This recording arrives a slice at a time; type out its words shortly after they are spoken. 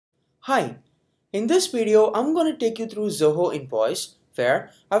Hi, in this video I'm going to take you through Zoho Invoice where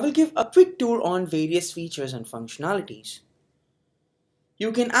I will give a quick tour on various features and functionalities.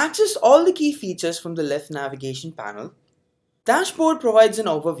 You can access all the key features from the left navigation panel. Dashboard provides an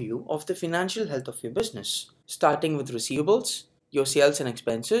overview of the financial health of your business, starting with receivables, your sales and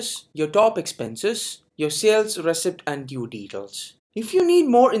expenses, your top expenses, your sales receipt and due details. If you need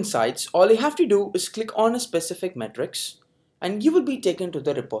more insights, all you have to do is click on a specific metrics and you will be taken to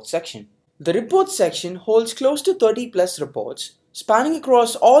the report section. The reports section holds close to 30 plus reports spanning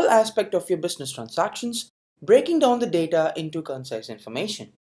across all aspects of your business transactions, breaking down the data into concise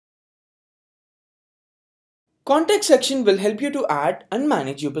information. Contact section will help you to add and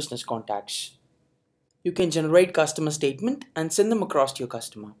manage your business contacts. You can generate customer statement and send them across to your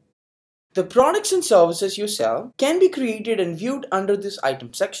customer. The products and services you sell can be created and viewed under this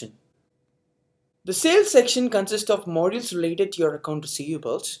item section. The sales section consists of modules related to your account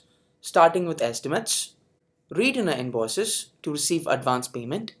receivables, starting with estimates, retainer invoices to receive advance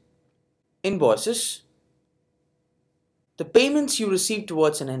payment, invoices, the payments you receive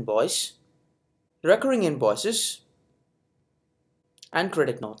towards an invoice, recurring invoices, and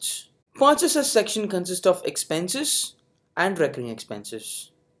credit notes. Purchases section consists of expenses and recurring expenses.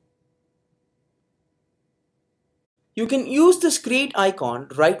 You can use this create icon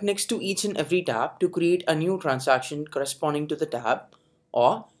right next to each and every tab to create a new transaction corresponding to the tab,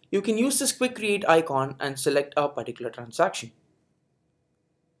 or you can use this quick create icon and select a particular transaction.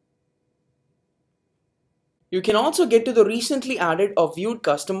 You can also get to the recently added or viewed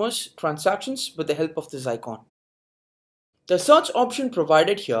customers transactions with the help of this icon. The search option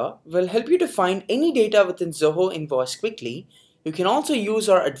provided here will help you to find any data within Zoho Invoice quickly. You can also use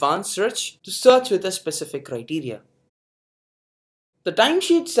our advanced search to search with a specific criteria. The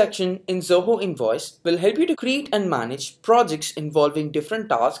timesheet section in Zoho Invoice will help you to create and manage projects involving different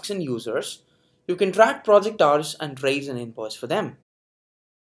tasks and users. You can track project hours and raise an invoice for them.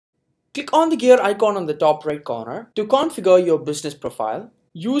 Click on the gear icon on the top right corner to configure your business profile,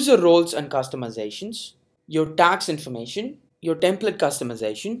 user roles and customizations, your tax information, your template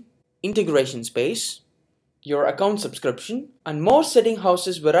customization, integration space, your account subscription, and more setting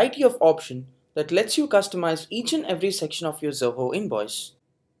houses variety of options that lets you customize each and every section of your Zoho invoice.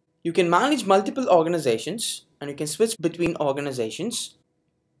 You can manage multiple organizations and you can switch between organizations.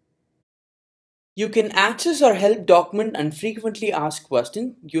 You can access our help document and frequently asked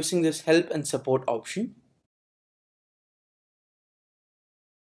questions using this help and support option.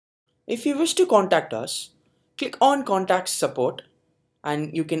 If you wish to contact us, click on contact support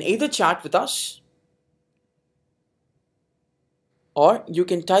and you can either chat with us or you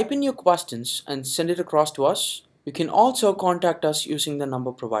can type in your questions and send it across to us. You can also contact us using the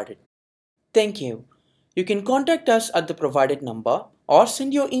number provided. Thank you. You can contact us at the provided number or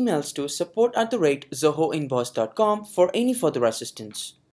send your emails to support@zohoinvoice.com for any further assistance.